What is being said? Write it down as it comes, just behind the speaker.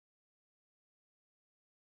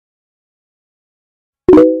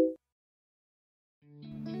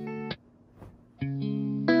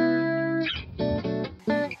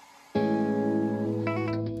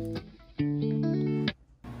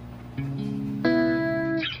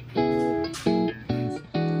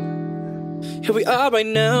Here we are right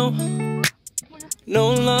now,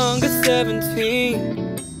 no longer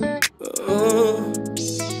 17. Oh,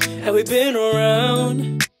 have we been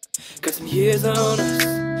around? Got some years on us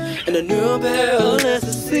and a new bell as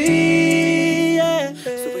to see. Yeah.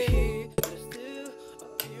 So we're here, but it's still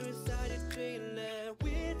up here inside your dreamland.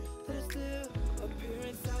 Weird, but it's still up here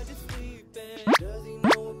inside your sleeping. Does he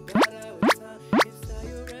know about our time inside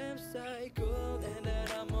your REM cycle? And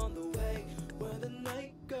that I'm on the way when the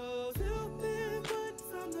night goes. Tell me what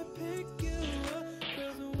time to pick you up,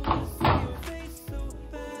 'cause I wanna see your face so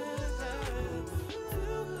bad.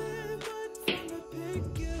 Tell me what time to pick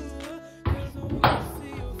you up, 'cause I wanna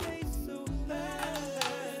see your face so bad.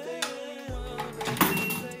 Stay only one, baby,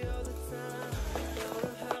 play all the time.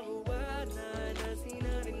 Gotta have a wild night,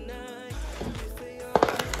 1999. We stay all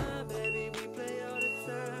the time, baby, we play all the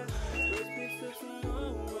time. Let's be till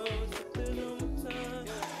tomorrow, something on my tongue.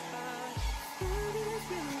 I swear that it's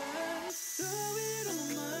been alive, so it on my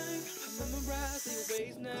mind. I memorize your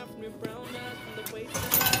ways now, from your brown eyes, from the waist down.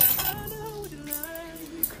 I know what you like,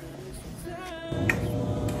 we cry sometimes.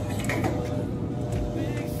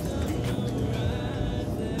 Big sun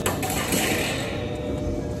rises.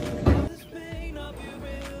 This may not be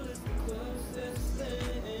real, it's the closest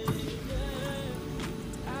thing.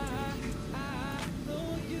 I know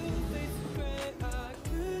you face gray, I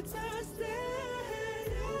could just stay.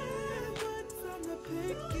 But time to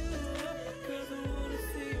pick you up, 'cause I wanna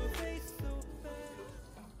see your face so bad.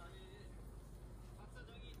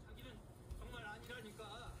 박사장이 자기는 정말 아니라니까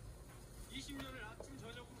 20년을 아침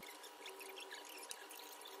저녁으로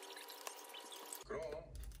그럼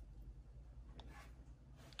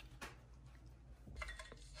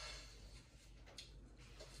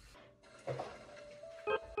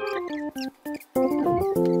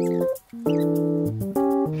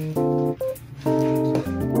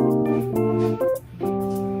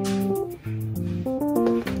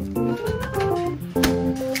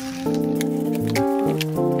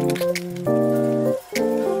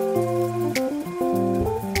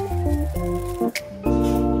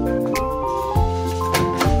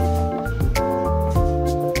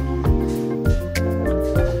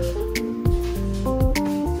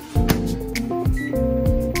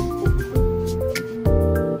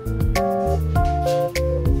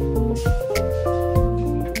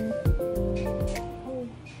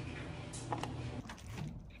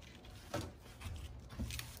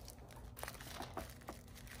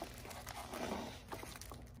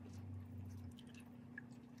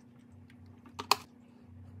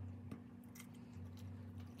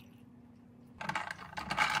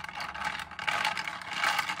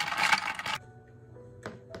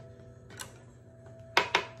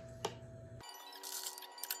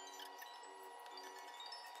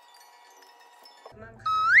그만 가.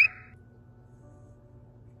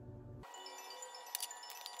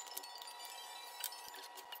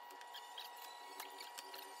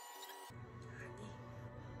 아니,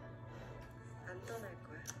 안 떠날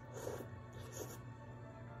거야.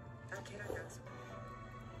 나 걔랑 약속.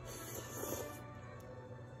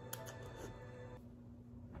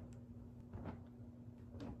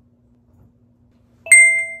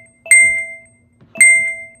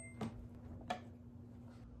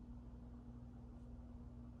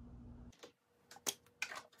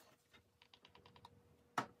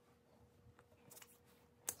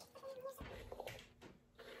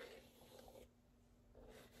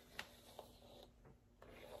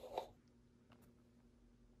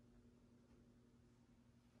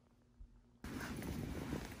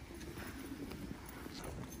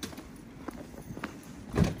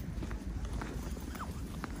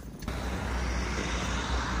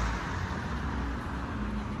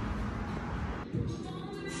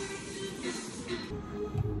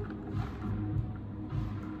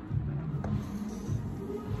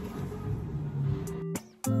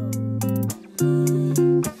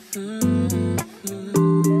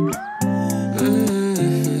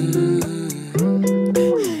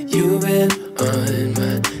 You've been on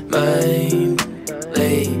my mind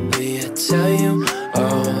lately, I tell you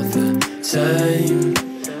all the time,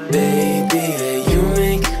 baby, that you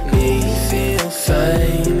make me feel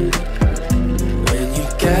fine when you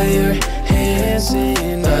got your hands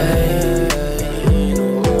in mine.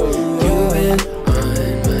 You've been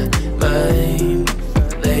on my mind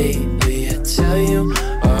lately, I tell you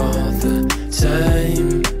all the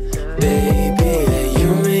time, baby, that you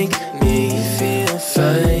make me feel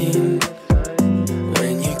fine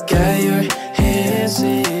when you got your hands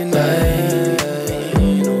in mine.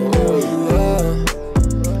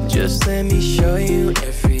 Just let me show you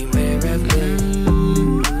everywhere I've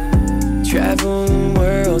been. Travel the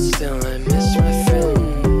world, still I miss my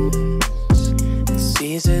friends.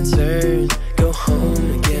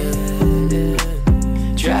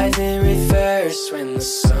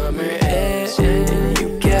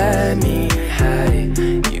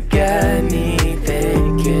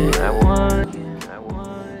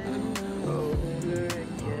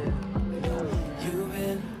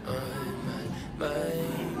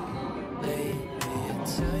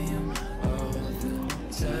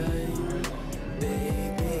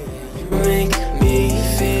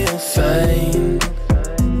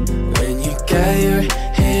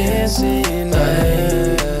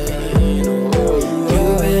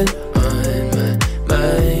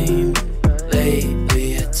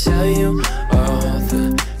 tell you all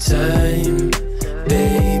the time,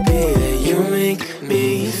 baby, that you make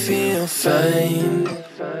me feel fine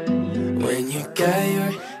when you got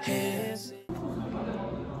your hands.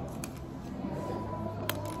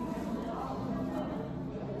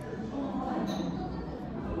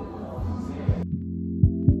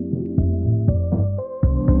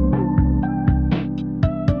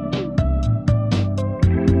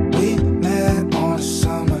 We met on a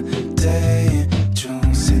summer day in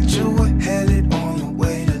June. Said you were headed on your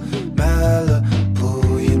way to Malibu.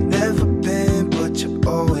 You'd never been, but you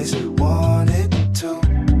always wanted to.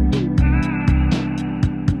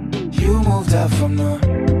 You moved out from the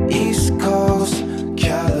East Coast,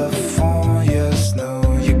 California snow.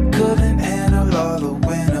 You couldn't handle all the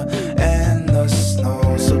winter and the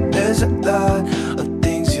snow. So there's a lot of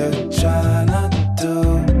things you're trying to do.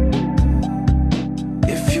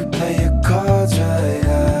 If you play your cards right,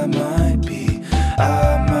 I might be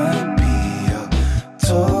your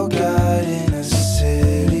tour guide in a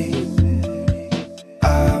city.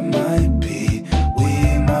 We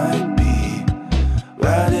might be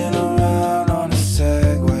riding around on a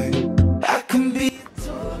Segway. I can be a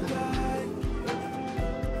tour guide.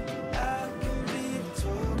 I can be a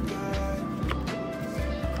tour guide.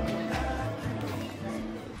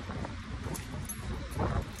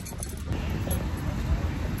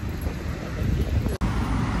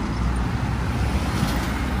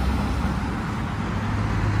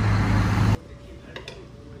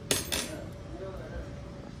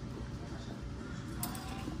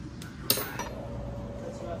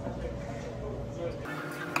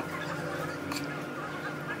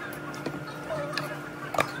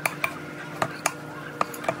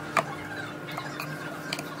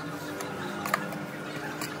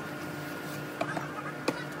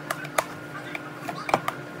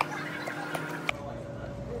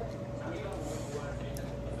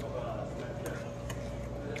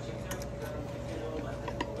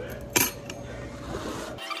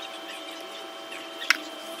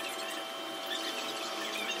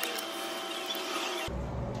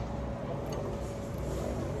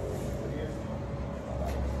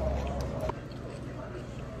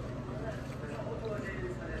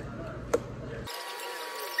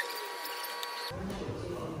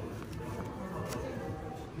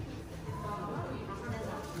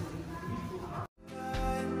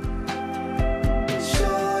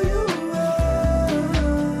 Show you around.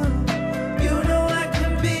 You know I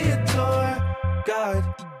can be a tour guide.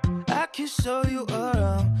 I can show you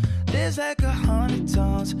around. There's like 100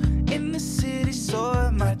 towns in the city, so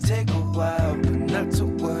it might take a while, but not to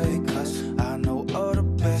worry, 'cause I know all the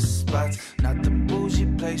best spots, not the bougie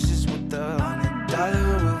places with the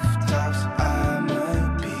 $100 rooftops. I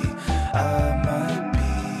might be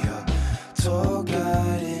your tour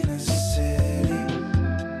guide in a city.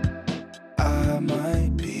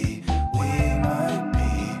 We might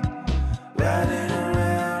be riding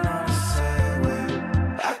around on a Segway.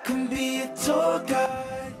 I can be a tour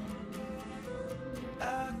guide.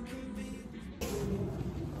 I can be.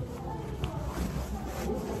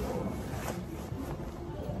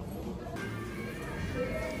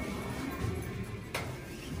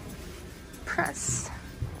 Press.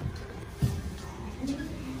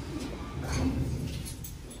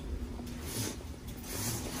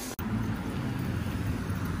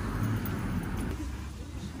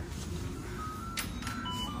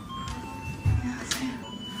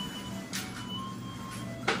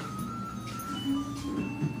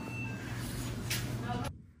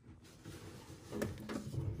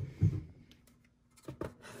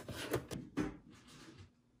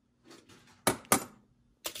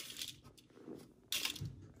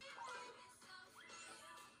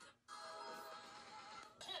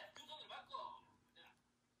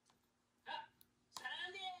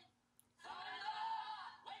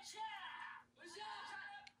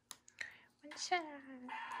 원샷.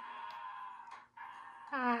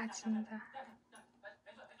 아 진짜.